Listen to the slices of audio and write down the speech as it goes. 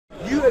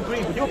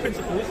agree with your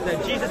principles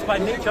that Jesus by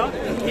nature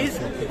is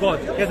God.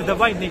 He has a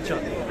divine nature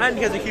and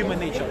he has a human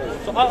nature.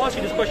 So I'll ask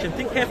you this question.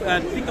 Think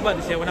about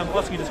this here when I'm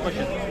asking you this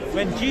question.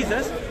 When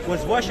Jesus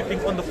was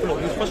worshipping on the floor,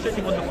 he was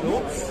prostrating on the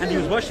floor and he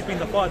was worshipping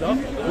the Father,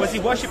 was he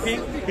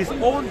worshipping his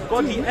own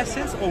godly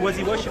essence or was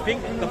he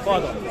worshipping the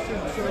Father?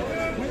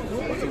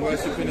 Was he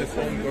worshipping his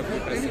own godly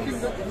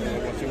essence or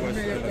was he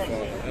worshipping the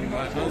Father? And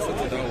my answer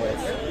to that was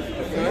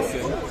the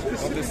person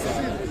of the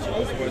Son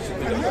was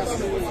worshipping the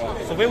person of the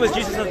Father. So where was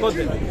Jesus as God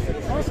then?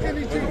 What do you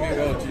mean,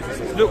 well, Jesus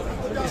is Look,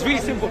 it's really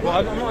simple, bro.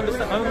 I'm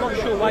not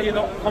sure why you're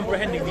not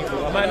comprehending me,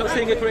 bro. Am I not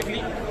saying it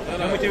correctly?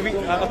 Want me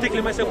to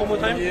articulate myself one more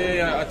time?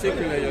 Yeah,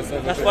 articulate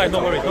yourself. That's fine, no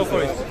worries, no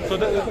worries. So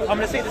I'm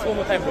going to say this one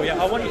more time, bro.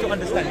 Yeah, I want you to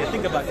understand. Yeah,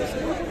 think about this.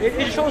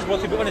 It shows, bro,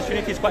 to be honest,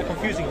 Trinity is quite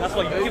confusing. That's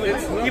why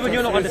even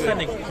you're not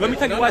understanding. Let me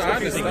tell you why it's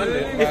confusing.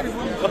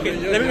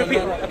 Okay, let me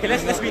repeat. Okay,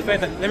 let's be fair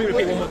then. Let me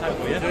repeat one more time,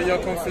 bro. Yeah? You're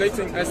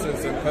conflating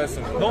essence and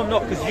person. No, I'm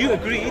not, because you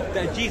agreed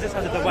that Jesus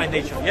has a divine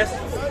nature, yes?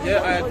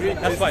 Yeah, I agree.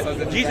 That's fine.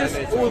 Jesus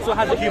also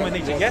has a human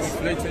nature, yes?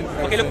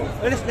 Okay, look,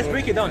 let's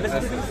break it down.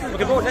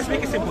 Okay, bro, let's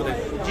make it simple then.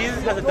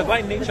 Jesus has a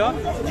divine nature,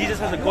 Jesus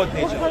has a God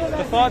nature.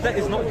 The Father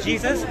is not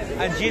Jesus,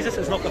 and Jesus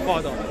is not the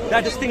Father.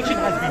 That distinction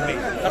has been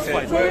made. That's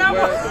fine. Where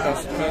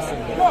does person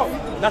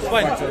That's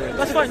fine.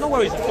 That's fine, no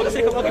worries. For the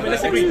sake of argument,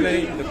 let's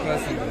agree. The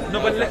person. No,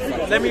 but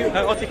let me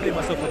articulate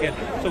myself again.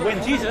 So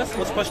when Jesus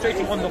was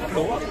prostrating on the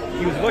floor,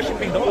 he was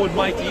worshipping the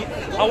Almighty.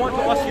 I want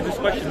to ask you this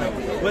question now.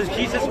 Was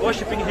Jesus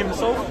worshipping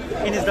himself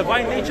in his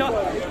divine nature?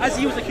 As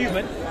he was a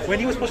human, when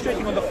he was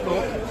prostrating on the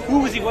floor, who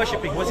was he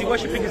worshipping? Was he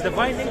worshipping his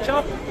divine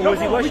nature or was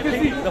he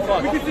worshipping the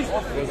Father? Was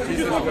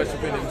Jesus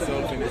worshipping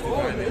himself in his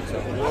divine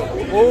nature?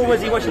 Or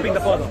was he worshipping the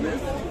Father?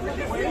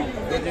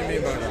 What do you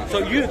mean by that? So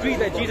you agree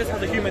that Jesus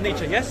has a human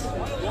nature, yes?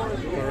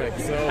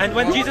 Correct. So, and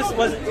when Jesus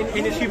was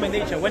in his human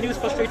nature, when he was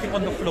prostrating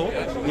on the floor,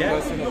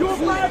 yeah?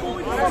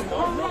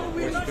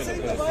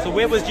 So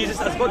where was Jesus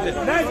as God then?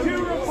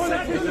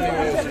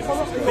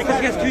 Because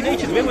he has two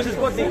natures. Where was his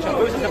God nature?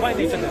 Where was his divine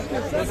nature then?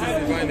 What's his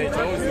divine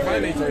nature? Oh, his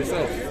divine nature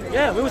itself.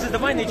 Yeah, where was his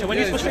divine nature when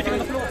he was prostrating on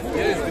the floor?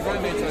 Yeah, his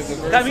divine nature is a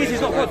very That means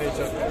he's not God.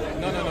 nature.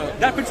 No.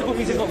 That principle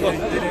means he's not God.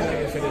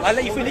 I'll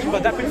let you finish,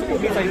 but that principle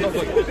means that he's not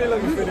God.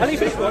 I'll let you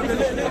finish, bro. I'll let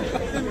you finish.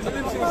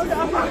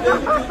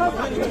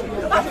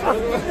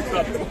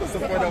 What's the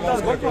point of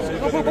asking a question?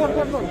 Go for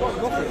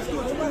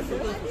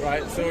it.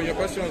 Right, so your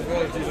question was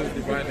about Jesus'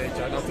 divine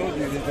nature, and I told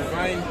you his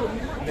divine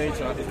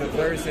nature is the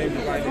very same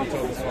divine nature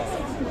of his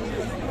Father.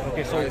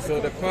 Okay, so, right, so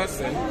the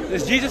person...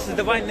 Is Jesus'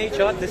 divine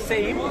nature the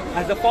same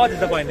as the Father's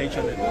divine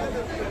nature then?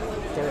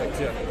 Correct,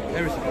 yeah.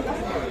 Everything.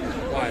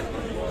 Why?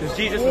 Because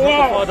Jesus is not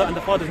the Father and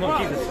the Father is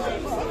not Jesus.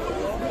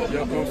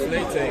 You're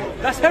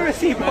conflating. That's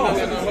heresy, bro.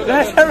 No,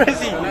 That's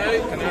heresy.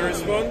 Can I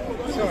respond?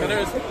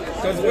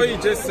 Because what you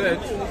just said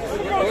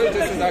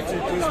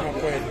actually proves my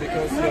point,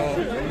 because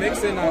you're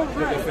mixing up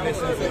the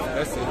definitions of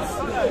essence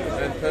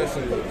and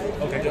person.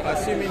 Okay. You're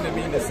assuming they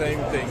mean the same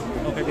thing.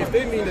 Okay. If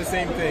they mean the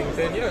same thing,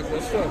 then yeah,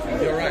 for sure,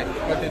 you're right.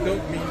 But they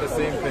don't mean the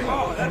same thing.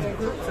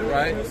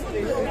 Right?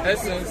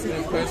 Essence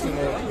and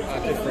personal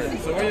are different.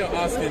 So when you're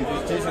asking,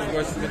 is Jesus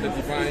worshipping the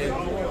divine,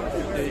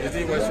 is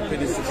he worshipping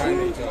his divine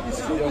nature?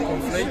 You're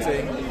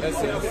conflating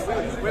essence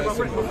and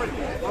personal.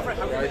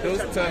 Right?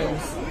 Those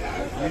terms,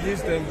 you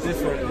use them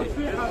differently.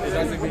 It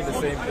doesn't mean the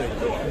same thing.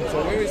 So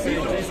when we say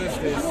Jesus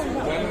is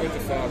one with the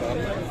Father,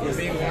 we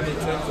mean one in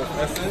terms of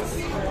essence,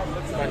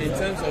 but in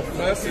terms of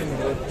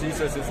personhood,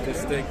 Jesus is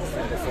distinct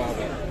from the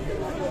Father.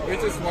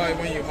 Which is why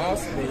when you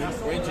ask me,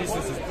 when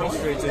Jesus is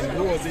prostrating,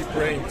 who was he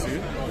praying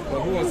to,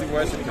 or who was he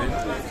worshipping?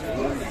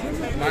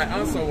 My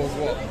answer was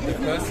what? The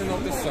person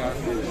of the Son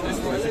is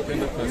worshipping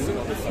the person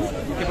of the Father.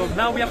 Okay, but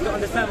now we have to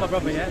understand, my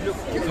brother, yeah? Look,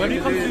 when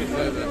you come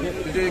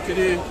to... Could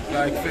you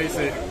like face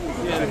it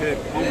to him?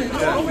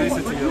 Yeah, face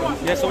it to you.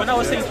 Yeah, so when I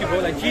was saying to you, bro,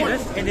 like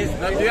Jesus in his...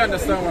 Now, do you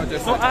understand what I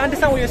just said? No, I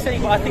understand what you're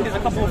saying, but I think there's a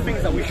couple of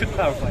things that we should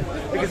clarify.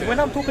 Because when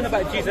I'm talking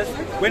about Jesus,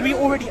 when we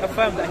already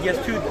affirm that he has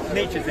two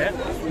natures there,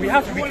 we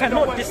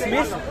cannot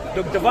dismiss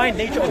the divine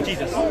nature of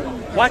Jesus.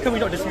 Why can we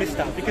not dismiss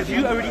that? Because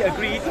you already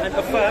agreed and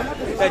affirmed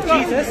that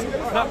Jesus...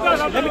 Now,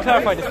 actually, let me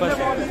clarify this first.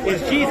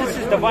 Is Jesus'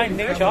 divine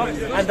nature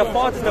and the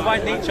Father's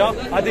divine nature,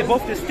 are they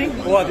both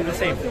distinct or are they the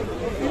same?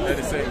 They're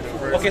the same.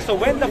 Okay, so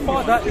when the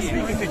Father is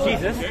speaking to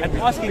Jesus and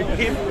asking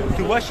him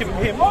to worship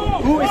him,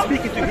 who is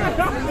speaking to him?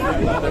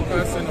 The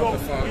person of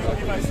the Father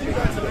is speaking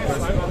to the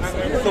person of the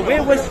Son. So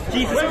where was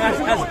Jesus as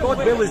God?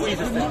 Where was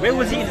Jesus then? Where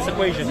was he in this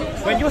equation?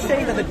 When you're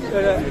saying that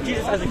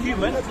Jesus as a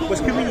human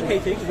was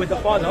communicating with the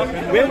Father,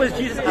 where was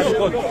Jesus as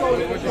God?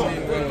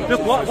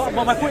 Look, what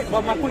my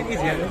point is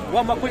here.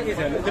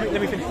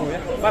 Let me finish for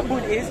you. My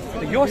point is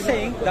that you're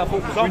saying that, for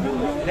example,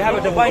 they have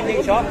a divine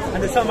nature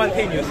and they're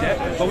simultaneous,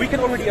 yeah? But we can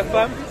already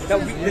affirm that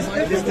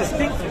There's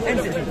distinct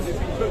entities.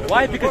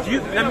 Why? Because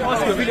let me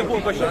ask you a really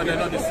important question. No, they're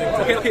not distinct.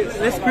 Okay,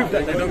 let's prove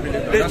that. They don't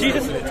believe that.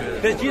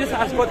 Does Jesus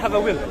as God have a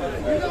will?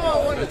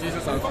 Does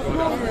Jesus has God?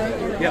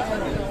 Yeah.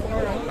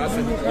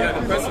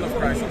 The person of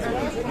Christ.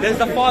 Does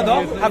the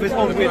Father have his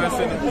own will? The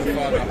person of the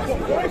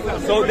Father.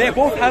 So they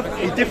both have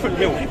a different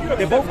will.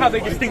 They both have a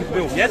distinct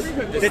will. Yes.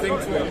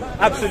 Distinct will.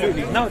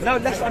 Absolutely. Now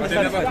let's understand. They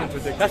never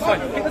contradict. That's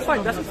fine. Okay, that's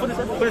fine. That's for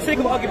the sake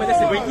of argument.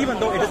 Let's agree. Even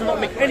though it does not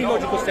make any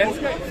logical sense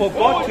for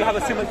God to have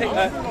a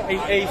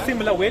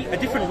similar will, a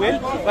different will,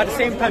 but at the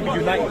same time be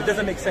united. It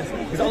doesn't make sense.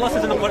 Because Allah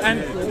says in the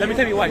Quran. Let me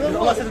tell you why. Because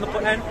Allah says in the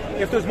Quran,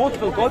 if there's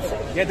multiple gods,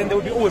 yeah, then there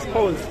will be always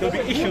quarrels. There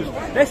will be issues.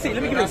 Let me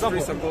give you an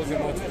example.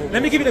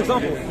 Let me give you an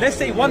example. Let's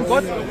say one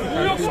God.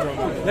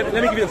 Let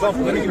me give you an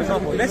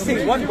example. Let's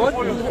say one God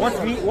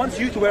wants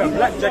you to wear a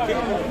black jacket.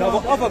 Now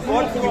the other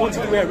God, he wants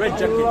you to wear a red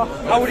jacket.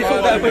 How would you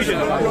solve that equation?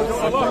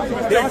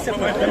 They are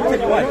separate.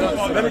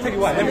 Let me tell you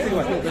why.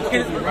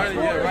 Okay.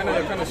 Right now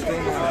you're kind of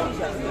strong.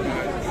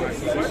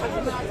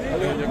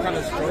 You're kind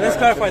of strong. Let's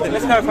clarify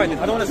this.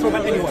 I don't want to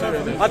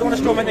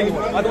strawman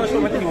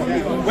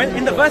anyone. When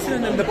in the verses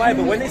in the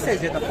Bible, when it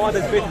says that the Father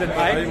is greater than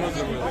I.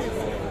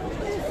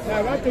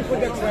 I want to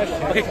put a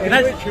question. Okay,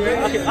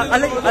 I'll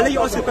let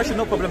you ask the question,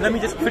 no problem. Let me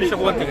just finish up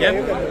one thing, yeah?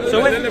 So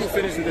let them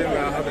finish it, then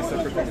I'll have a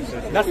separate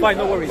conversation. That's fine,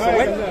 no worries.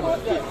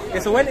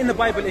 So when in the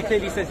Bible it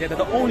clearly says that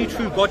the only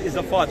true God is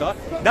the Father,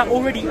 that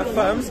already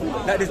affirms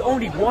that there's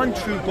only one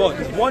true God,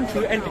 there's one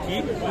true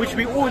entity, which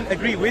we all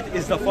agree with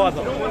is the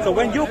Father. So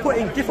when you're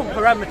putting different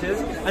parameters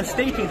and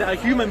stating that a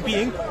human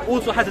being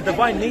also has a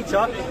divine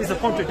nature is a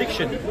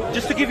contradiction.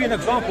 Just to give you an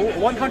example,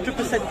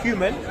 100%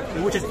 human,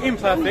 which is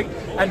imperfect,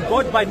 and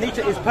God by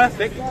nature is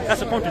perfect,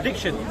 that's a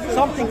contradiction.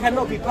 Something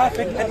cannot be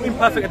perfect and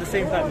imperfect at the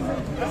same time.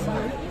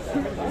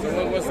 So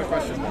what's the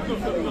question?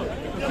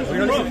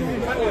 You're not listening to me.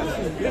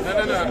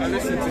 No, I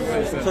listen to what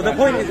you said. So the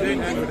point is,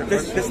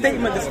 the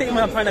statement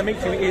I'm trying to make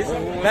to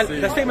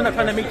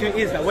you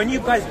is that when you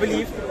guys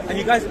believe, and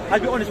you guys, I'll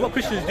be honest, what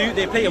Christians do,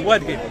 they play a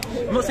word game.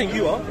 I'm not saying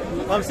you are,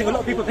 I'm saying a lot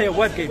of people play a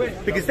word game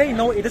because they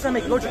know it doesn't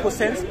make logical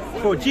sense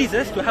for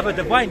Jesus to have a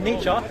divine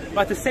nature,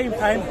 but at the same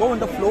time go on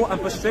the floor and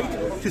prostrate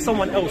to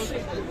someone else.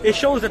 It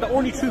shows that the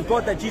only true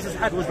God that Jesus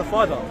had was the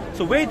Father.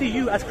 So where do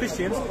you as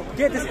Christians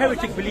get this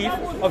heretic belief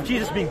of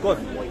Jesus being God?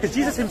 Because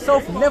Jesus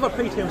himself never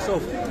prayed to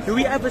himself. Do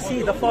we ever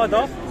see the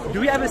Father? Do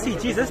we ever see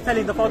Jesus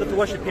telling the Father to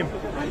worship him?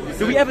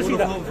 Do we ever see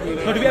that?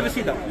 No, do we ever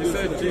see that? You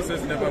said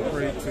Jesus never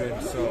prayed to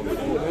himself.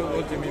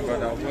 What do you mean by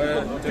that?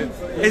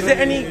 Is there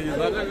any...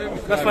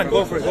 That's fine,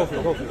 go for it.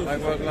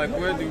 Like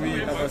where do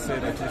we ever say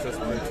that Jesus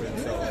prayed to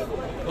himself?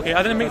 Okay,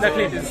 I didn't make that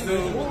clear. It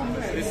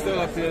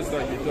still appears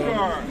that you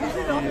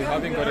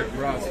haven't got a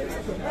grasp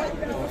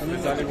of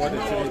exactly what the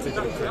Trinity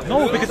is.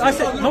 No, because I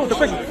said, no, the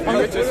question...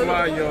 Which is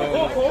why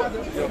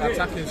you're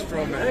attacking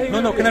straw men.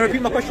 No, can I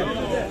repeat my question?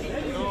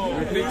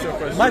 Repeat your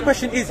question. My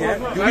question is, yeah,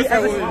 do we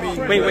ever...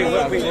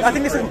 Wait. I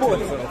think this is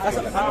important.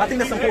 I think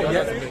that's important,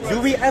 yeah.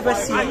 Do we ever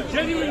see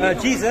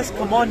Jesus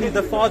commanding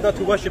the Father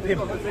to worship him?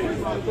 Do we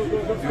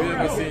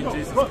ever see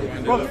Jesus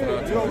commanding the Father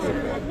to worship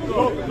him?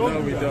 No,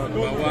 we don't.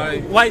 But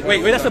why?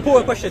 Wait, that's an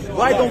important question.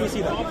 Why don't we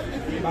see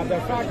that? But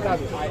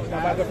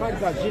the fact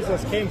that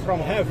Jesus came from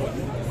heaven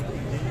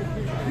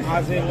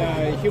as in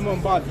a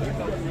human body,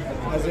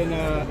 as in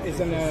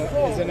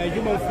a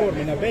human form,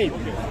 in a baby.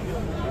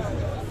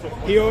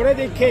 He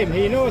already came,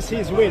 he knows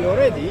his will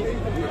already,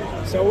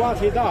 so what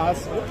he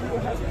does,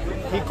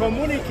 he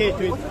communicates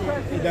with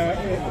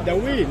the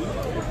will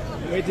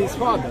with his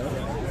Father.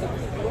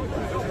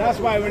 That's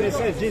why when he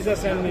says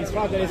Jesus and his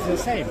Father is the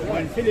same,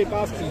 when Philip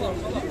asked him,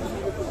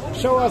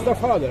 show us the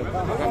Father.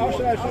 How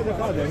should I show the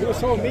Father? Who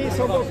saw me,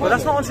 saw the Father. Well,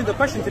 that's not answering the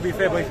question, to be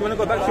fair, but if you want to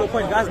go back to your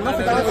point, that has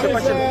nothing to do with the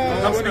question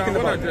I'm speaking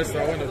about.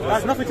 That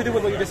has nothing to do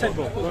with what you just said,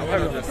 bro.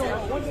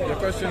 The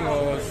question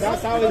was,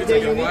 that's how the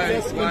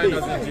uniqueness why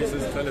doesn't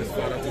Jesus tell his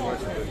Father to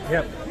worship him?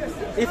 Yeah.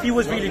 If he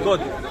was really God,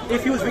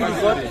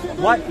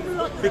 why?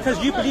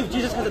 Because you believe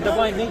Jesus has a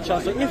divine nature.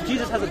 So if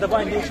Jesus has a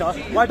divine nature,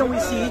 why don't we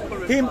see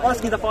him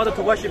asking the Father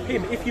to worship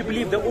him? If you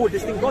believe they're all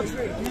distinct gods.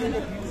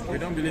 We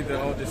don't believe they're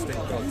all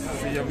distinct gods.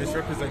 See, you're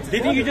misrepresenting.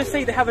 Didn't you just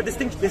say they have a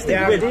distinct will? They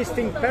are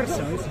distinct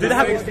persons. Do they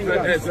have distinct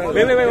gods?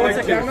 Wait, 1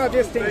 second. They are not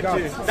distinct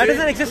gods. That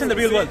doesn't exist in the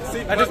real world.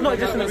 That does not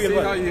exist in the real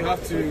world. How you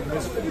have to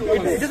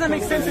It doesn't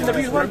make sense in the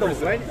real world, though.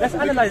 Let's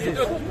analyze this.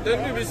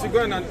 Then maybe you should go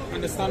and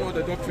understand what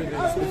the doctrine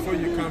is before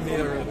you come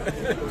here.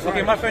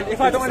 Okay, my friend.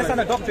 If I don't understand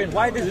the doctrine,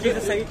 why does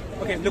Jesus say?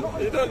 Okay, look.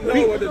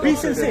 Be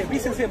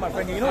sincere, my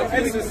friend. You know,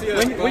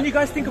 when you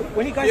guys think,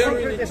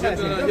 it's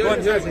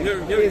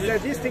a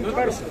distinct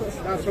persons.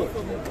 That's all.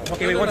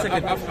 Okay, wait 1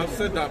 second. I've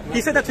said that.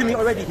 He said that to me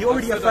already. He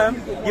already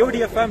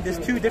affirmed there's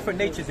two different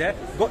natures there.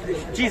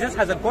 Jesus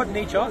has a God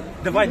nature,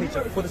 divine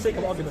nature. For the sake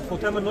of argument, for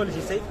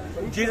terminology's sake,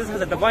 Jesus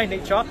has a divine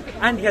nature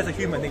and he has a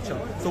human nature.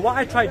 So what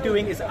I tried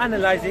doing is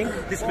analyzing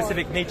this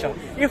specific nature.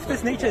 If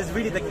this nature is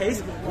really the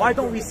case, why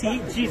don't we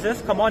see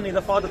Jesus commanding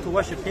the Father to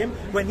worship him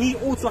when he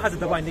also has a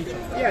divine nature?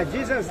 Yeah,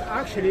 Jesus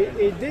actually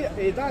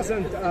it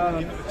doesn't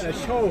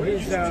show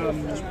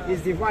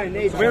his divine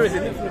nature. Where is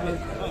it?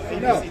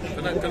 No,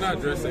 Can I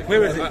address it?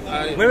 Where is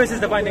it? Where is his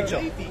divine nature?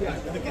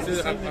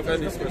 I've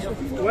heard this question.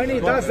 When he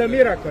does the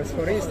miracles,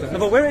 for instance. No,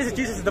 but where is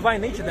Jesus'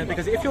 divine nature then?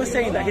 Because if you're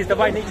saying that his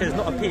divine nature has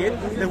not appeared,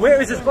 then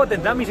where is his God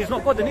then? That means he's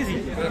not God then, is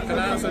he? Can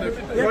I answer the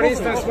For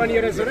instance, when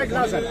you resurrect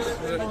Lazarus,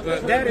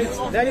 there is.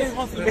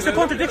 It's a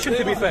contradiction,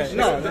 to be fair.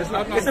 No, there's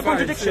not. It's a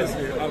contradiction.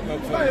 I'm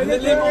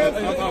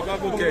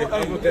okay.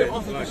 I'm okay.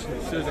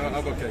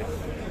 I'm okay.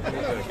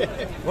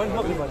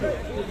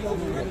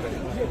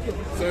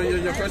 So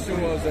your question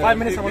was... 5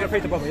 minutes I want to pray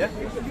to Baba, yeah?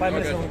 5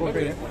 minutes I want to go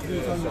pray, yeah?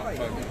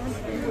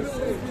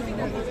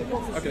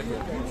 Okay,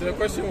 cool. So the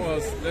question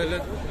was,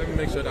 let me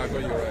make sure that I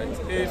got you right.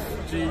 If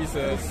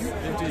Jesus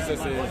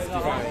is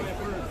divine,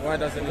 why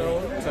doesn't he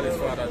tell his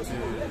Father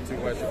to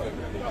worship him?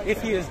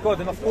 If he is God,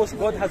 then of course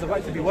God has a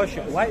right to be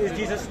worshipped. Why is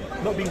Jesus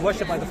not being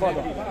worshipped by the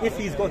Father? If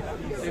he is God.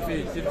 If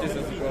Jesus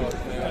is God,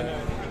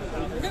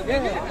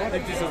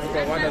 if Jesus is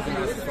God, why doesn't he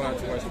ask his Father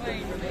to worship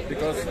him?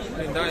 Because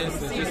in that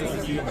instance, Jesus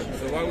is human.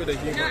 So why would a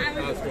human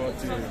ask God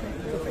to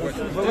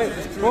worship him? But wait,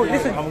 bro,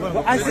 listen.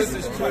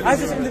 As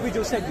this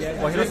individual said,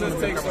 yeah. Jesus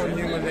takes on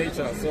human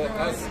nature. So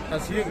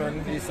as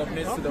human, he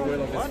submits to the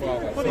will of his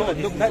Father. No,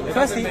 look,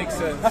 firstly,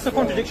 that's a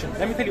contradiction.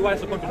 Let me tell you why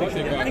it's a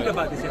contradiction. Think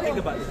about this. Think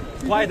about this.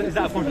 Why is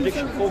that a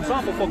contradiction? For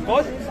example, for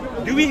God,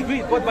 do we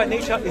agree God by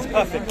nature is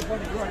perfect?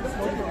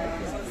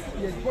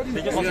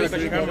 They just answer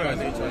the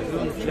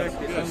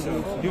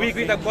question. Do we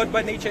agree that God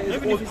by nature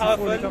is all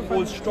powerful,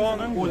 all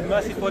strong, all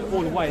merciful,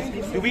 all wise?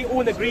 Do we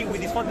all agree with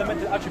these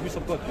fundamental attributes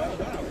of God?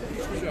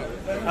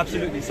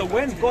 Absolutely. So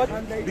when God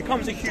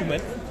becomes a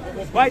human,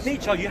 by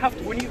nature you have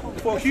to,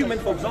 for a human,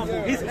 for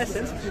example, his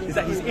essence is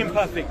that he's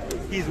imperfect,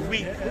 he's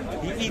weak,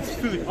 he eats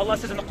food. Allah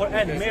says in the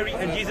Quran, Mary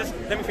and Jesus,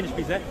 let me finish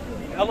please there.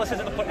 Allah says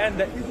in the Quran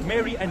that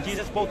Mary and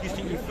Jesus both used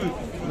to eat food.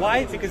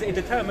 Why? Because it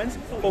determines,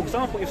 for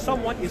example, if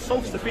someone is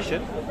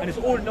self-sufficient and is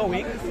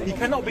all-knowing, he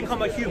cannot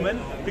become a human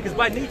because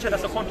by nature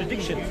that's a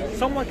contradiction.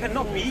 Someone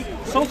cannot be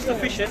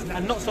self-sufficient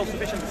and not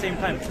self-sufficient at the same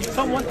time.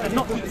 Someone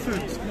cannot eat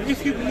food.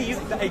 If you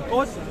believe that a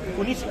God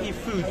who needs to eat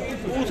food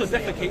also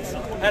defecates,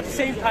 and at the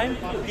same time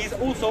he's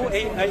also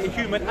a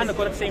human and a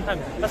God at the same time,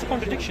 that's a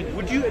contradiction.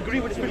 Would you agree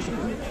with this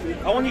principle?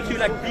 I want you to be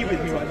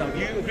with me right now. Do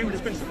you agree with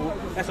this principle?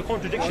 That's a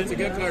contradiction. To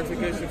get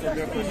clarification from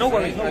your question, no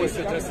worries. I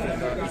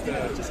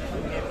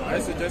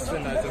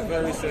suggesting that it's a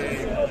very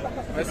same.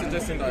 I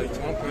suggesting that it's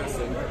one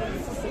person.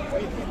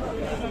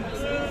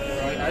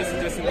 Right? I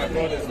suggesting that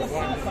God is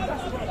one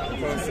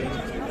person,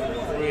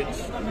 which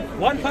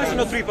one person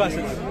or three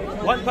persons?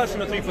 One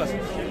person or three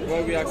persons?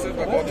 Well, we accept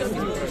that God is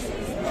three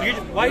persons.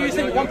 Why are you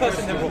saying one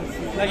person then, bro?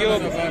 Like you're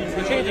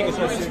changing it.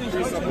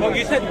 Well,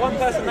 you said one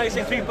person, now you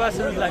say three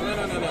persons. Like,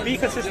 no. Be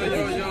consistent.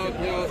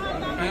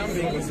 I am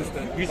being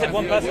consistent. You said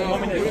one person,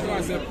 1 minute. The reason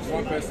I said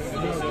one person is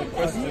because your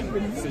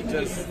question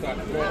suggests that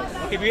God.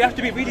 Okay, we have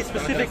to be really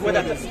specific with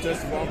that. It's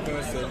just one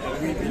person,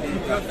 and we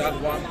believe that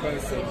one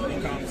person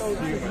becomes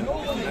human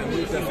and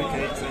he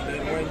defecates, and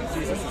then when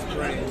Jesus is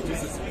praying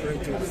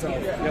to himself.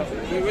 Yeah.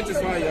 Which is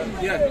why,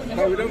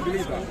 but we don't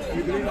believe that.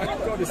 We believe that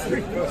God is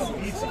three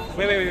persons.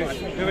 Wait.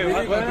 I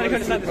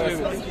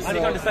need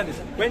to understand this.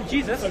 When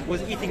Jesus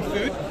was eating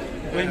food,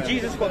 when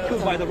Jesus got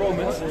killed by the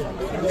Romans,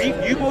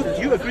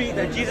 you agree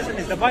that Jesus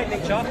is divine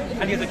nature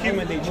and he has a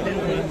human nature.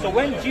 So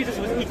when Jesus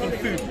was eating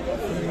food,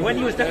 when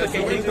he was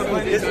defecating, is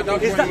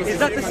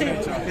that the same?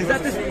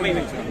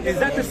 Is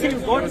that the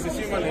same God?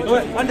 No,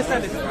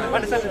 understand this.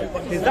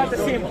 Is that the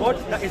same God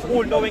that is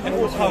all knowing and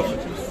all powerful?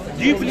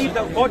 Do you believe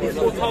that God is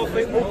all powerful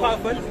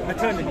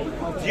eternally?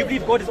 Do you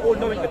believe God is all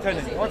knowing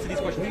eternally? Answer these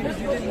questions.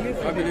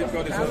 I believe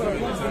God is all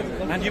knowing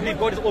eternally. And you believe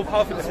God is all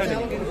powerful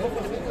eternally?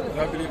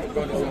 I believe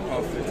God is all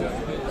powerful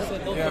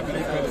eternally. Yeah, I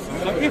believe God is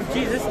all So if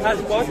Jesus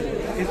as God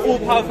is all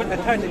powerful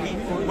eternally,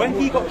 when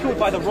he got killed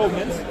by the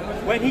Romans,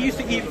 when he used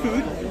to eat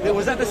food,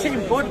 was that the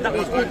same God that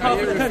was all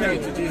powerful eternally?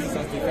 To Jesus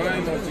as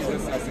divine or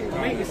Jesus as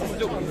incarnate? No,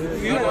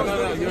 you're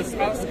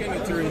asking a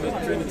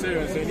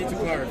Trinitarian, so you need to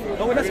clarify.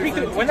 No, when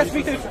I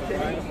speak to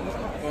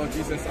or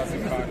Jesus as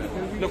incarnate.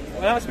 Look,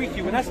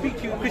 when I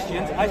speak to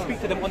Christians, I speak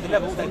to them on the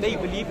level that they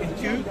believe in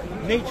two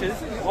natures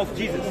of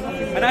Jesus.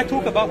 And I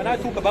talk about,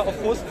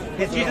 of course,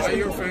 is Jesus. Are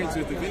you referring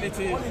to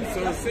divinity?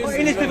 So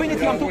in his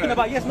divinity, I'm talking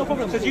about, yes, no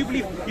problem. Because you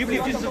believe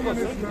Jesus is God.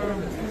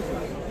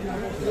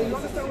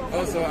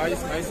 Also, are you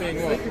saying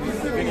what? Is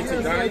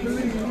divinity died?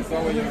 Is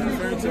that what you're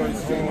referring to, or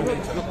is human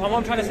nature? Look, what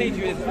I'm trying to say to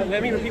you is,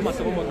 let me repeat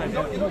myself one more time.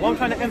 What I'm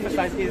trying to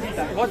emphasize is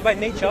that God by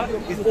nature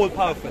is all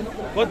powerful.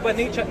 God by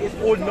nature is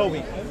all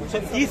knowing. So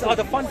these are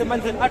the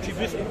fundamental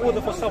attributes in order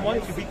for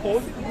someone to be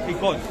called a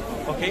God.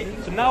 Okay?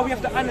 So now we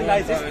have to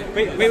analyze this.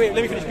 Wait, let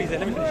me finish, please.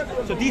 Let me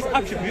finish. So these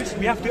attributes,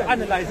 we have to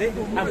analyze it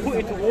and put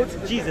it towards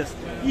Jesus.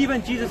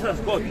 Even Jesus as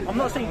God. I'm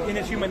not saying in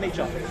his human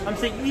nature. I'm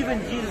saying even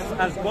Jesus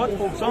as God,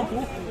 for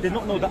example, did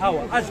not know the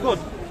hour. As God,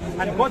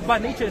 and God by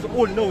nature is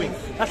all-knowing.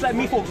 That's like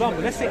me, for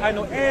example. Let's say I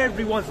know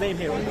everyone's name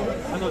here.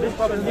 I know this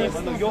brother's name,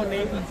 I know your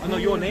name, I know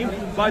your name,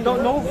 but I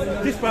don't know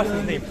this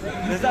person's name.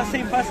 Does that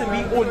same person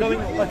be all-knowing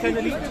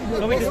eternally?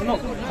 No, it does not.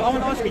 So I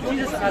want to ask you,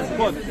 Jesus as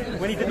God,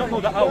 when he did not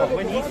know the hour,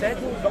 when he said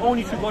the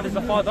only true God is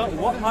the Father,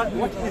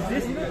 what is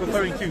this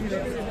referring to?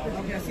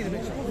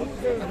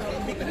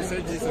 You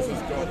said Jesus is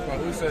God, but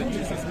who said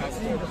Jesus has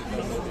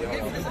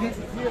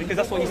God? Because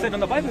that's what he said in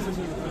the Bible.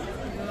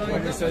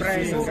 When he said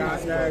Jesus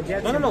has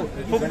God. No.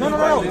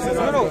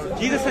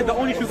 Jesus said the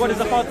only true God is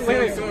the Father.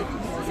 Wait. So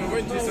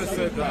when Jesus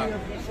said that,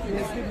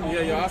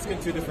 yeah, you're asking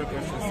two different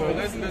questions. So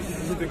let's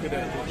stick with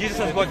that. Jesus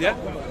as God, yeah?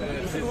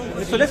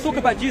 So let's talk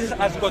about Jesus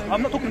as God.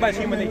 I'm not talking about his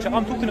human nature.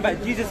 I'm talking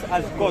about Jesus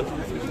as God.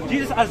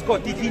 Jesus as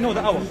God, did he know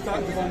the hour?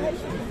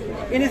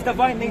 In his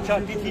divine nature,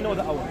 did he know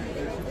the hour?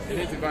 In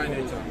his divine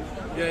nature.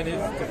 Yeah, in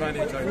his divine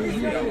nature.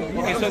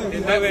 Okay, so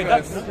in that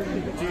verse,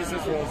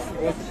 Jesus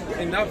was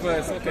in that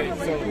verse. Okay,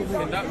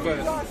 so in that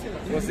verse,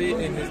 was he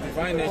in his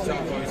divine nature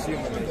or his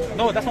human nature?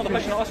 No, that's not the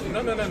question I asked you.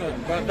 No.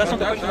 But That's not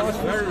the question I asked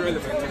you. Very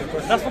relevant to the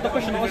question. That's not the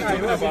question I asked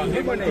you. About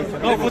human nature.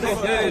 No, for this.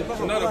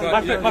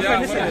 My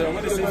friend,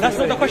 listen. That's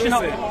not the question.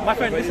 My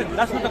friend, listen.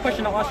 That's not the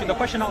question I asked you. The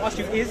question I asked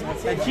you is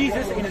that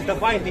Jesus in his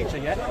divine nature,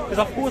 yeah? Because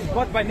of course,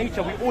 God by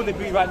nature, we all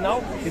agree right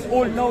now, is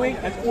all-knowing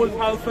and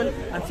all-powerful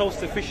and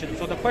self-sufficient.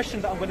 So the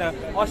question that I'm going to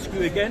ask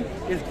you again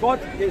is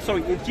is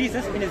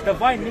Jesus in his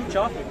divine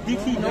nature, did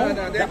he know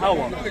the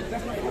hour?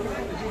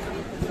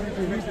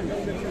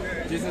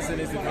 Jesus in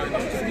his divine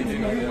nature, did he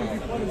know the hour?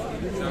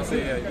 So I'll say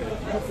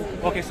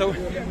yeah. Okay, so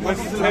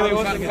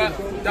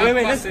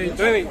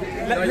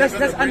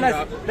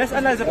let's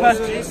analyze the Was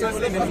person. Jesus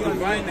in his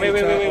divine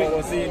nature or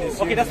was he in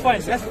his Okay, that's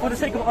fine. For the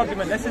sake of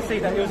argument, let's just say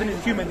that it was in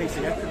his human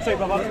nature, yeah? Sorry,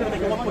 brother, I was going to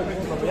make one point.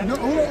 Yeah? No,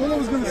 all I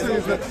was going to say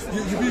is that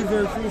you're being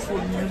very forceful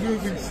and you're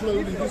moving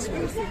slowly this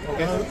way.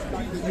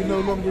 You're no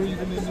longer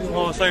even in your...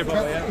 Oh, sorry,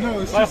 brother, yeah? No,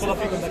 it's just... No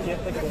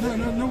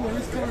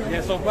worries, carry on.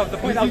 Yeah, so the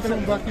point I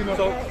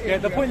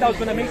was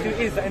going to make to you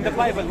is that in the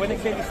Bible, when it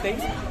clearly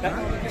states that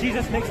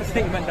Jesus makes a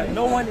statement that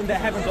no one in the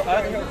heavens or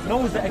earth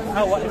knows the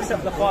hour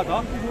except the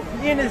Father.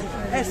 In his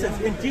essence,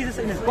 in Jesus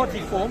in his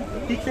godly form,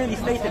 he clearly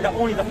stated that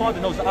only the Father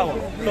knows the hour.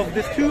 So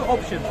there's two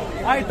options.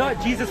 Either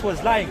Jesus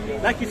was lying,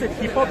 like you said,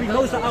 he probably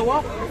knows the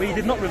hour, but he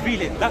did not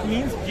reveal it. That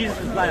means Jesus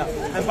is a liar.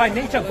 And by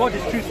nature, God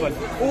is truthful.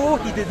 Or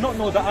he did not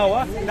know the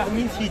hour. That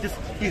means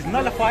he's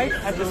nullified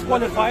and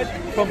disqualified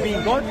from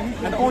being God.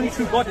 And the only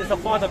true God is the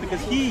Father,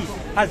 because he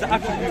has the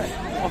attributes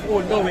of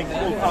all-knowing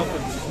and all-powerful.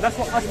 That's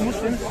what us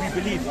Muslims, we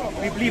believe.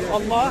 We believe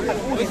Allah has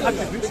all these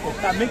attributes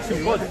that makes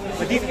him God.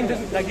 But these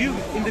you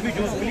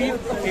individuals believe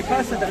a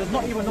person that does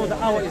not even know the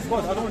hour is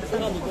God. I don't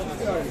understand.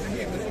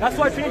 That's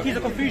why Trinity is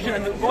a confusion,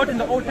 and God in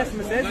the Old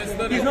Testament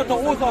says he's not the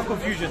author of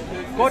confusion.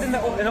 God in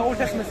the Old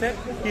Testament said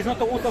he's not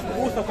the author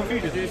of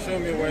confusion. Can you show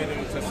me where in the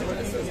Old Testament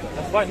it says that?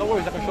 That's fine, no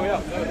worries, I can show you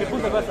out. You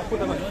put the verse, I put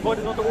the verse. God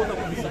is not the author of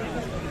confusion.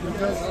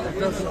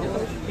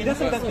 He doesn't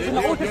say that. It's in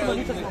the Old Testament,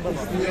 New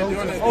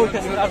Testament. Old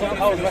Testament, I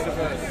was right.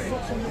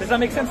 Does that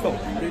make sense though?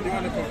 Do you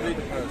want to complete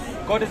the verse?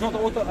 God is not the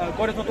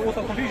author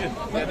of confusion.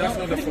 Yeah, that's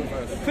not the full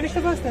verse. Finish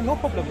the verse then, no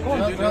problem. Go on.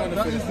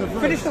 That is the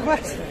verse. Finish the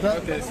verse.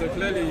 Okay, so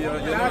clearly you're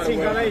That's not in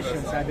aware.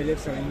 Galatians, I believe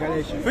so, in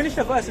Galatians. Finish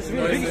the verse, it's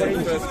really It's in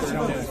big. First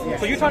Corinthians.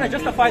 So you're trying to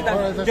justify that.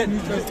 Alright, that's New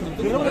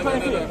Testament. You know what I'm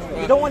trying to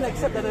do? You don't want to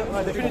accept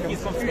that the Trinity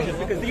is confusion,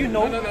 because you're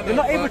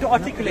not able to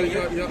articulate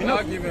it. Your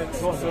argument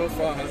so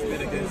far has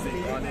been against the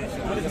incarnation. It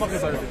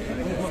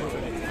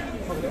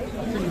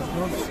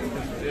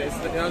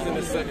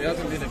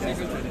hasn't been against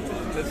the Trinity.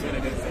 It's just been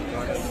against the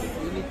incarnation.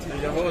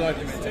 And your whole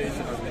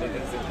argumentation has been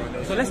against the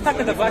incarnation. So let's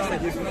tackle the verse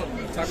then. It's not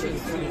tackling the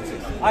Trinity.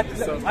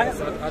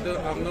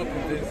 I'm not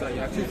convinced that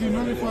you actually... If you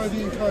nullify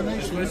the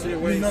incarnation, Especially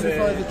when you you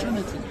nullify say- the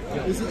Trinity.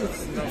 It's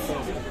No,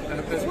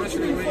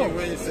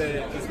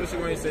 especially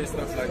when you say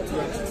stuff like two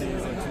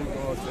entities and two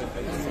gods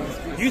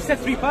and You said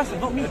three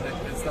persons, not me.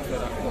 stuff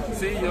like that.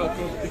 See,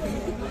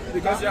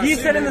 because You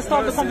said in the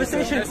start of the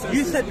conversation,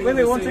 you said,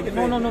 wait, 1 second.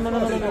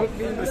 No.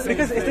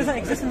 Because it doesn't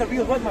exist in the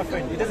real world, my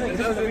friend. It doesn't It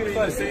exist in the doesn't real mean the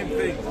world. same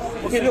thing.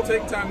 Okay, You look.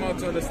 should take time out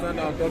to understand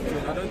our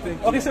doctrine. I don't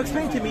think. Okay, so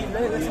explain to me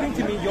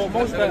your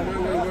most... We're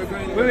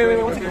going.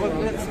 Wait, 1 second.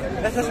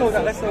 Let's slow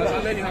down.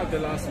 I'll let you have the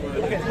last word.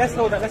 Okay, let's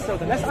slow down.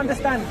 Let's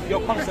understand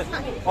your concept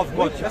of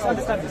God. Let's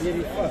understand this.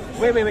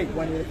 Wait.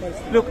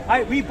 Look,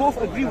 we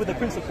both agree with the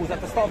principles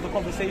at the start of the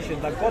conversation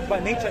that God by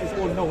nature is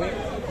all-knowing,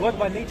 God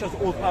by nature is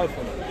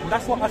all-powerful. And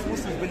that's what us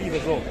Muslims believe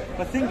as well.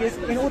 The thing is,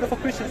 in order for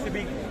Christians to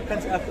be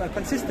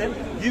consistent,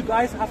 you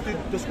guys have to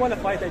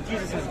disqualify that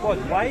Jesus is God.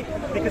 Why?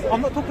 Because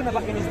I'm not talking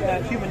about in his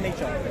human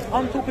nature.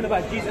 I'm talking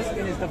about Jesus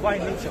in his divine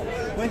nature.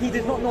 When he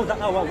did not know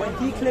the hour, when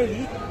he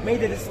clearly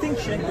made a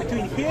distinction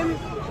between him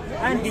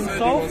and He said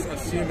himself. he was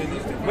assuming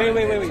his divine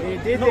Wait. He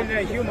did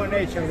in human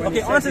nature. When Okay,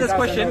 he said answer he this doesn't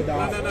question. know the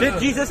hour. Did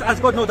Jesus as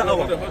God know the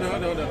hour?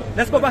 Hold on.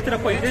 Let's go back to the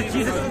point. Did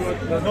Jesus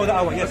know the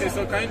hour? Yes. Okay,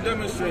 so can you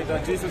demonstrate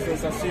that Jesus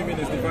was assuming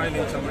his divine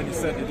nature when he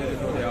said he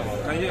didn't know the hour?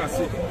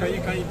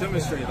 Can you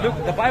demonstrate that?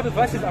 Look, the Bible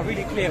verses are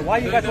really clear. Why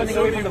are you guys running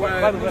away from the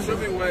Bible verses? Show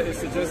me where it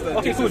suggests that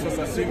Okay, Jesus cool. was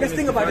assuming Let's his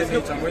think about divine this.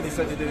 Look, nature when he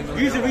said he didn't know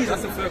use the the hour. reason.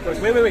 That's a fair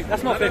question. Wait.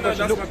 That's not a fair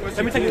question. that's Look, my question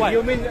let me tell you why.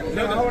 You mean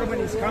the hour when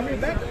he's coming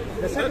back?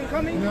 The second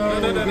coming? No.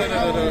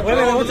 Wait,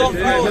 hold on.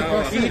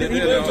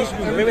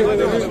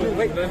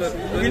 Wait.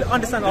 We'll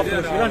understand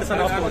afterwards.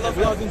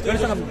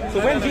 So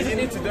when Jesus... You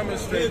need to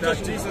demonstrate that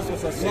Jesus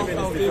was assuming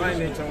his divine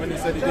nature when he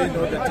said he didn't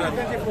know the time.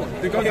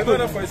 Because in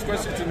order for his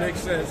question to make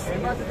sense...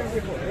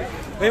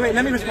 Wait,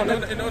 let me respond.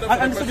 I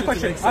understood the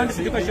question.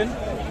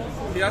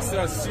 He has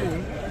to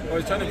assume, or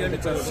he's trying to get me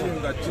to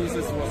assume that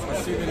Jesus was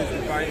assuming his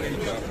divine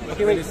nature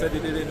when he said he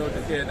didn't know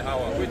the day and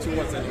hour, which he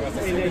wasn't. He was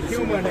assuming his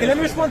human nature. Okay, let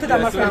me respond to that,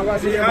 my friend.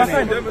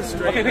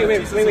 Okay,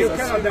 wait. No, maybe you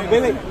can't.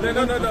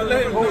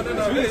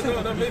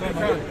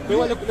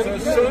 So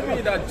show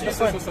me that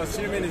Jesus was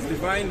assuming his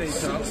divine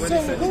nature when he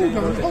said he didn't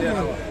know the day and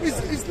hour.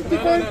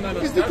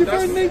 Is the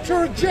divine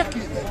nature a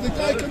jacket that the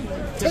guy can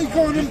take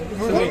on and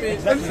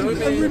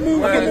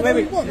remove whatever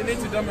he wants? You need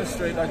to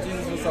demonstrate that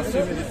Jesus was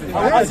assuming his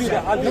divine I'll nature.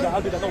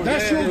 do that.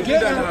 That's your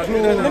get out clause.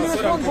 Let me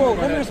respond, bro.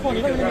 Let me respond.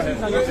 You're not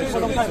listening now. You're taking for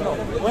a long time now.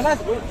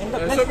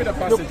 Show me the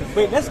passage.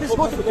 Let's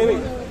go to the...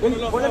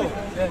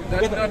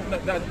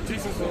 That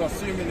Jesus was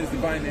assuming his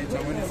divine nature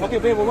when he said... Okay,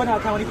 wait, when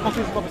I need to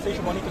conclude the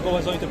conversation, I need to go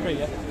and to pray,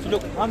 yeah? So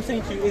look, I'm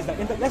saying to you is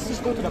that, let's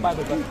just go to the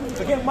Bible verse.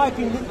 Forget my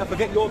opinion, and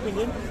forget your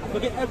opinion, and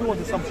forget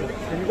everyone's assumption.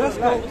 Let's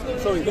go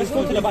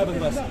to the Bible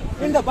verse.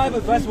 In the Bible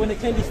verse, when it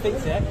clearly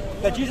states here,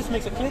 that Jesus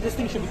makes a clear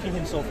distinction between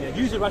himself, yeah?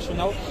 Use your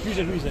rationale, use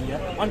your reason, yeah?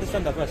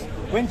 Understand that verse.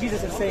 When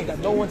Jesus is saying that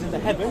no one's in the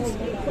heavens,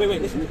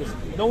 listen to this.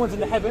 No one's in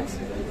the heavens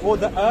or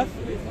the earth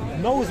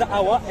knows the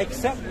hour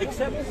except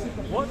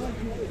what?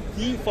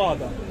 The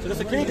Father. So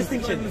there's a clear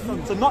distinction.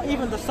 So not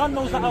even the Son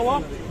knows the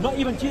hour, not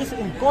even Jesus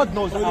in God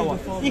knows the hour.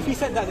 If he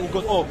said that, he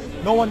goes, oh,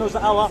 no one knows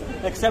the hour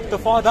except the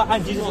Father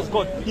and Jesus is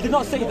God. He did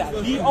not say that.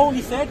 He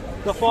only said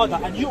the Father.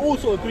 And you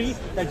also agree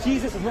that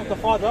Jesus is not the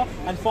Father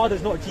and Father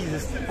is not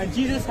Jesus. And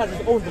Jesus has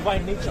his own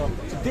divine nature.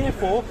 So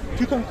therefore,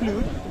 to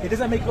conclude, it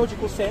doesn't make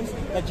logical sense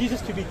that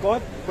Jesus to be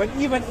God when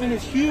even in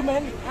his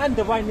human and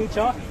divine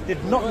nature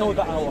did not know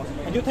the hour.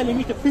 And you're telling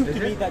me to prove to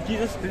me that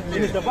Jesus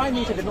in his divine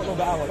nature did not know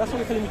the hour. That's what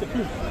you're telling me to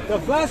prove. The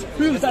verse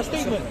proves that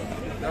statement.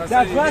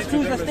 That verse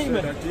proves that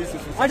statement.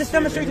 I just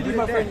demonstrated you,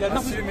 my friend. There's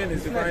nothing.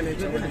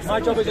 My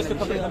job is just to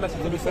complete the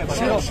message that we said.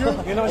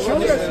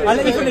 I'll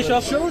let you finish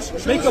up.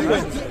 Make your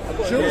point.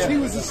 Shows he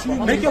was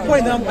assuming. Make your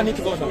point, then I need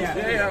to go now.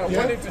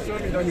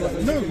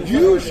 No,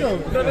 you show.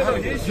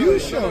 You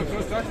show.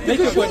 Make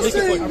your point.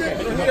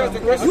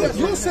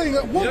 You're saying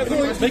at one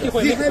point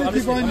he had a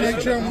divine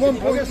nature and one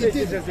point he didn't.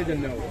 Jesus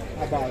didn't know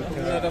about...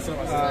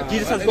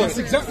 Jesus has That's God.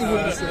 exactly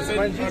what he said.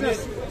 When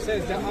Jesus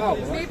says the hour,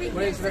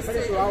 when it's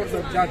referring to hours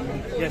of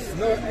judgment, Yes.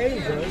 no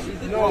angels,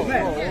 no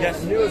men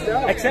Yes. knows the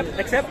hour. Except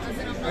Except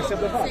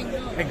the Father.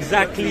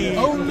 Exactly.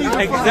 Only the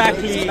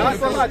Exactly.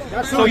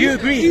 So you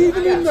agree?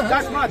 Even in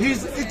that,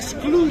 he's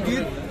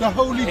excluded the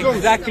Holy Ghost.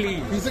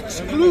 Exactly. He's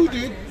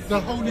excluded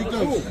the Holy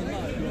Ghost.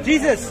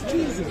 Jesus.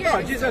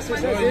 No, Jesus says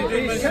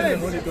he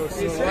says.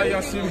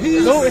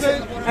 He's No, it's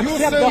saying,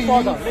 accept the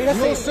Father.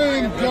 you're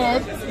saying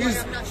God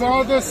is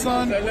Father,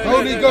 Son,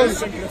 Holy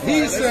Ghost.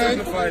 He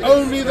said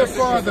only the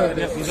Father.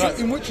 So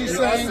in which he's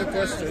saying,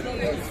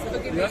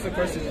 You ask the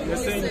question. You're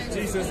saying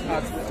Jesus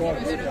as God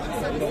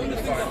alone the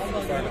Father.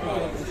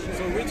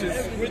 So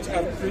which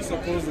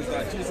presupposes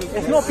that Jesus.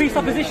 It's not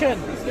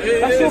presupposition.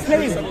 That's your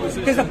claim.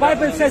 Because the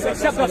Bible says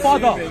accept the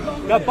Father.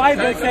 The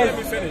Bible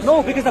says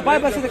no, because the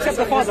Bible says accept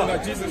the Father.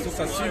 That Jesus was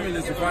assuming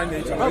his divine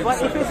nature.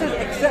 But if it says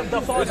accept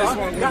the Father,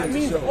 that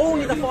means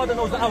only the Father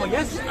knows the hour.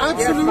 Yes.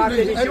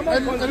 absolutely. And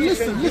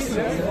listen.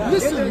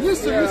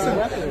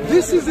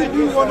 This is a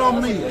new one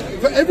on me.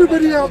 For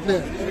everybody out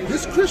there,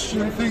 this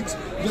Christian thinks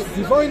that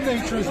divine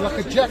nature is like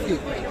a jacket.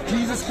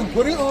 Jesus can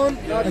put it on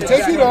and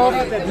take it off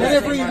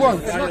whenever he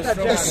wants.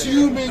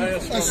 Assuming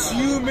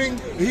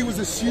he was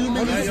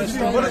assuming his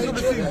divine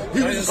nature.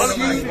 He was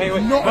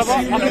not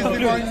assuming his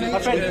divine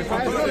nature.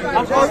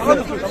 I'm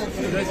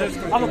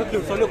not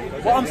conclude. So look,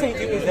 what I'm saying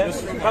to you is that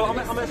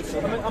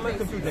I'm going to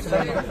conclude this.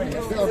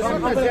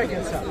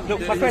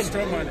 Look, my friend,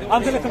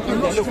 I'm going to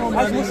conclude this. Look,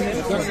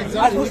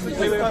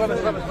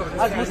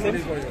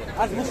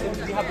 as Muslims,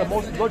 we have the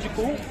most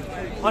logical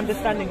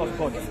understanding of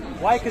God.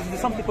 Why? Because there's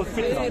something called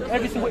fitra.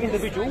 Every single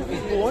individual is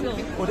born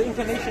with the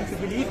inclination to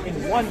believe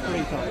in one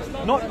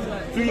creator. Not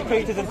three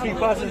creators and three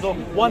persons, or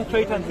one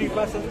creator and three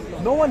persons.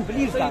 No one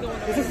believes that.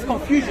 This is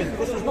confusion.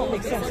 This does not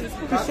make sense.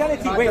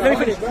 Christianity, wait,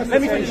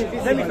 let me finish.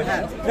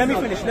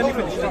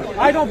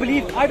 I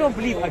don't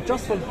believe a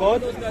justful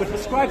God would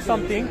prescribe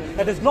something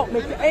that does not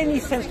make any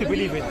sense to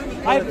believe in.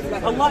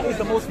 Allah is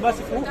the most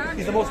merciful,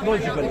 He's the most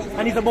knowledgeable,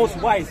 and He's the most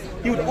wise.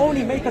 He would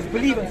only make us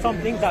believe in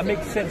something that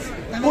makes sense.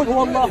 قُلْ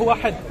هُوَ اللَّهُ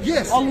أَحَدٌ.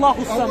 Yes. Allahu I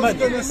was Samad.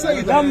 gonna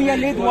say that. Lam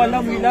yalid wa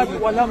lam yulad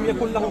wa lam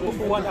yakul lahu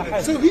kufuwan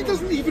ahad. So he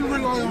doesn't even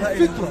rely on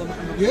fitrah.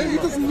 Yeah, he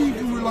doesn't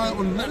even rely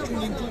on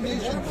natural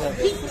inclination.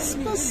 He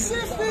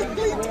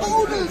specifically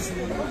told us,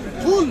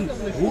 قُلْ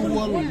هُوَ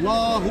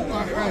اللَّهُ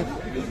أَحَدٌ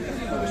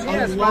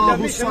اللَّهُ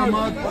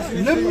الصَّمَدُ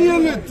لَمْ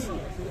يَلِدْ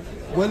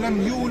وَلَمْ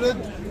يُولَدْ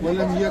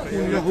وَلَمْ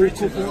يَكُنْ لَهُ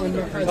كُفُوًا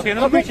أَحَدٌ. Okay, I'm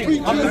not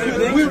preaching. I'm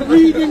concluding. We're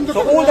reading the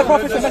So all the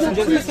prophets and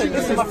messengers,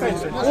 listen my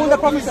friends, all the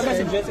prophets and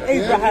messengers,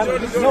 Abraham,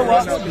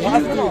 Noah,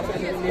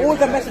 all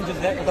the messengers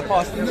there of the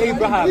past,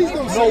 Abraham,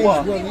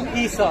 Noah,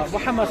 Isa,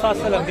 Muhammad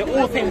sallallahu, they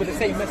all came with the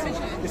same message.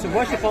 They said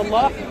worship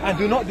Allah and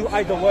do not do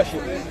idol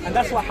worship. And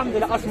that's why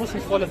alhamdulillah us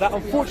Muslims follow that.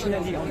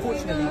 Unfortunately,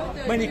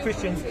 many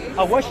Christians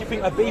are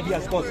worshipping a baby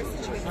as God.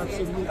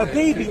 A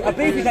baby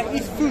that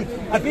eats food,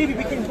 a baby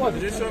became God.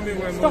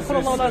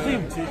 Astaghfirullah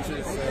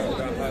teaches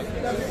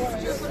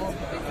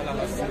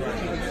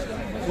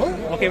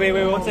Okay, wait,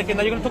 1 second.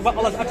 Now you're going to talk about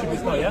Allah's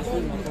attributes now, yeah?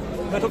 You're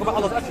going to talk about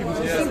Allah's attributes.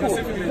 It's simple.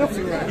 Look,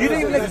 you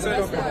don't even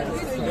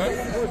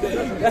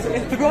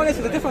to be honest,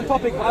 it's a different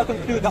topic, but I'll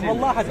conclude that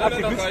Allah has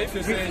attributes. If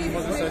you're saying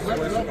Moses says to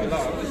worship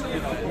Allah,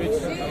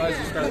 which Allah is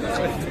described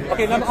as.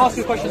 Okay, let me ask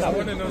you a question now. I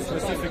want to know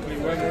specifically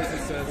where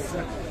Moses says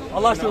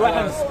Allah has two right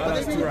hands. Allah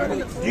has two right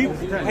hands.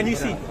 Can you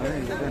see?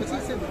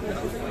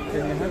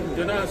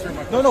 You're not answering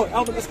my question. No,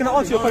 it's going to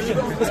answer your question.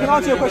 It's going to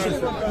answer your question.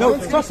 No,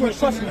 trust me.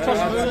 Trust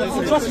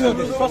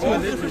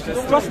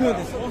me on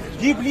this.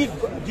 Do you believe,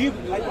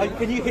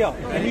 can you hear?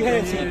 Can you hear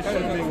and see?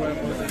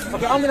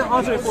 Okay, I'm going to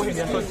answer it for him.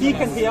 So he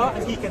can hear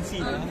and he can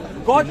see.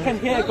 God can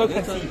hear, God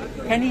can see.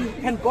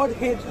 Can God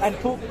hear and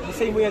talk the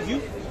same way as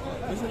you?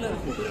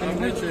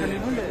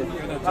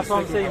 That's what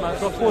I'm saying, man.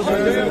 So of course,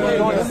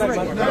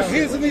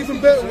 here's an even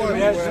better one.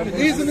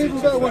 Here's an even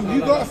better one.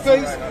 You got a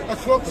face, a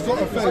clock's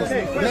got a face.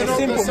 They're not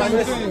simple, the same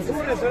man. thing.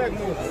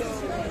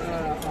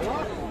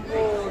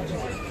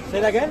 Say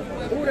that again?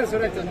 Who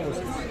resurrected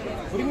Moses?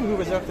 What do you mean who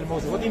resurrected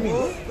Moses? What do you mean?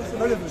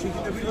 What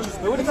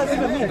does that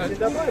even mean?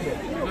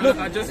 Look,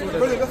 I just want to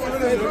finish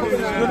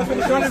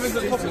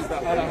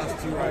that Allah has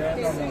two right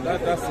hands.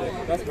 That's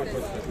it. That's my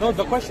question. No,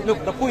 the question, look,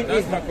 the point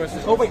That's is... my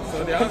question. Oh, wait.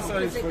 So the answer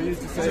is for you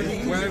to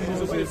say where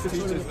Moses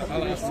teaches that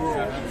Allah has two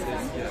right hands is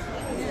yes.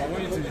 I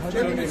want you to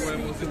show me where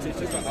Moses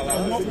teaches that Allah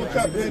has two right hands. What would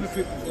that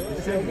benefit?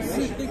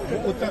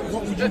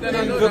 What would you Then I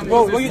know Look, that bro,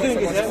 Moses what are you doing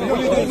is...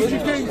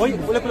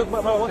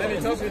 Look, Then it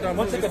tells me that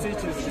Moses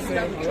teaches the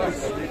same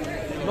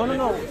Allah.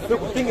 No. Look,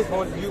 the thing is,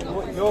 bro,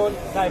 you're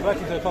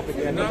diverting to the topic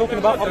here. And you're talking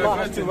about Allah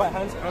has two right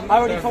hands. I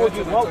already told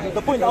you. Well,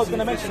 the point I was going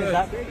to mention is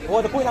that...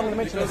 Well, the point I'm going to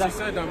mention is Because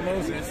that... he said that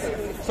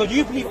Moses... So do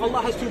you believe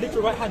Allah has two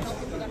literal right hands?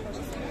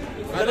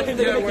 I don't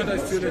care whether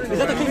it's two little. Is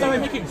that the thing that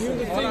we're making?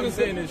 All I'm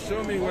saying is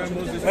show me where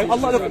Moses Right,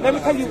 Allah, look, let me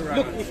tell you, teaches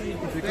look,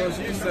 right. Because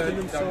you said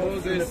that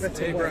Moses,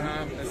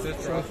 Abraham,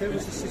 etc.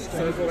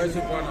 says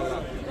worship one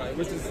Allah, right?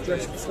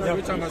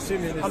 Which I'm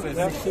assuming is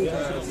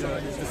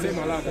the same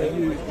Allah that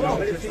you.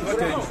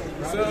 Okay,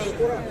 so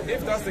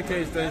if that's the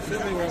case, then show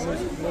me where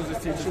Moses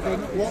teaches that.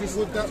 What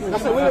would that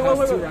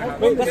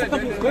wait, that's a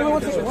complete,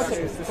 one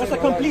second. That's a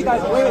complete,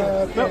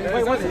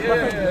 wait, one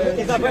second.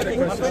 He's diverting.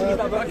 Let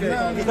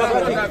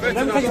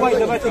me tell you why he's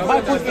diverting. My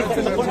point is that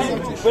in the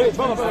Quran, wait,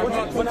 brother,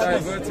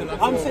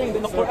 I'm saying that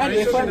in the Quran,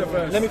 it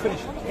affirms, let me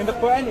finish. In the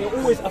Quran, it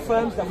always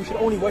affirms that we should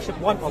only worship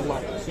one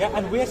Allah. Yeah,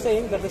 and we're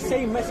saying that the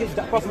same message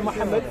that Prophet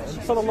Muhammad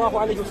sallallahu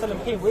alaihi wasallam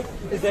came with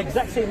is the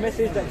exact same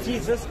message that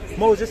Jesus,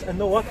 Moses, and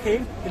Noah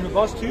came in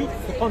regards to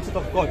the concept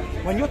of God.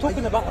 When you're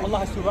talking about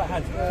Allah has two right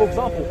hands, for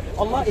example,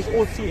 Allah is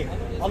all-seeing.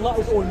 Allah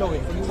is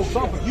all-knowing. For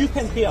example, you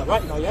can hear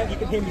right now, yeah? You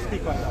can hear me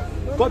speak right now.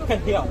 God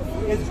can hear.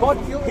 Is God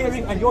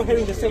hearing and you're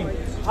hearing the same?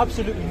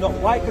 Absolutely not.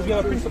 Why? Because we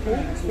have a principle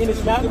in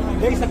Islam,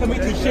 لَيْسَ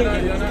كَمِثْلِهِ شَيْءٌ.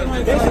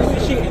 لَيْسَ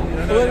كَمِثْلِهِ شَيْءٌ.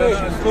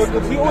 So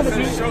we all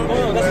agree,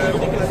 no, that's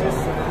ridiculous.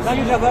 Now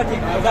you're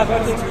diverting.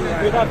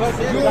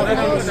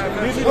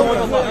 We don't want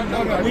Allah.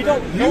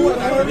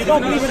 We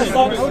don't believe in the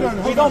Son.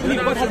 We don't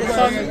believe God has a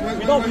son.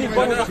 We don't believe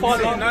God has a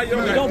father.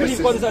 We don't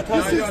believe God is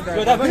eternal.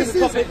 You're diverting the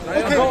topic.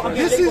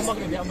 Okay,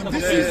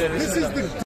 this is the